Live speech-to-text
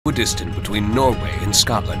equidistant between Norway and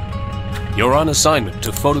Scotland. You're on assignment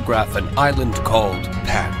to photograph an island called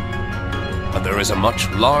Pan. But there is a much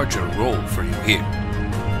larger role for you here.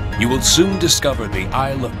 You will soon discover the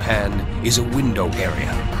Isle of Pan is a window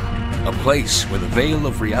area, a place where the veil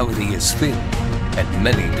of reality is thin and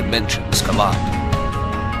many dimensions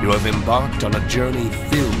collide. You have embarked on a journey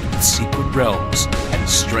filled with secret realms and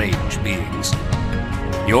strange beings.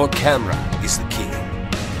 Your camera is the key.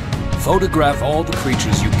 Photograph all the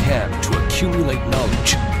creatures you can to accumulate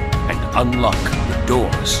knowledge and unlock the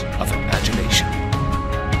doors of imagination.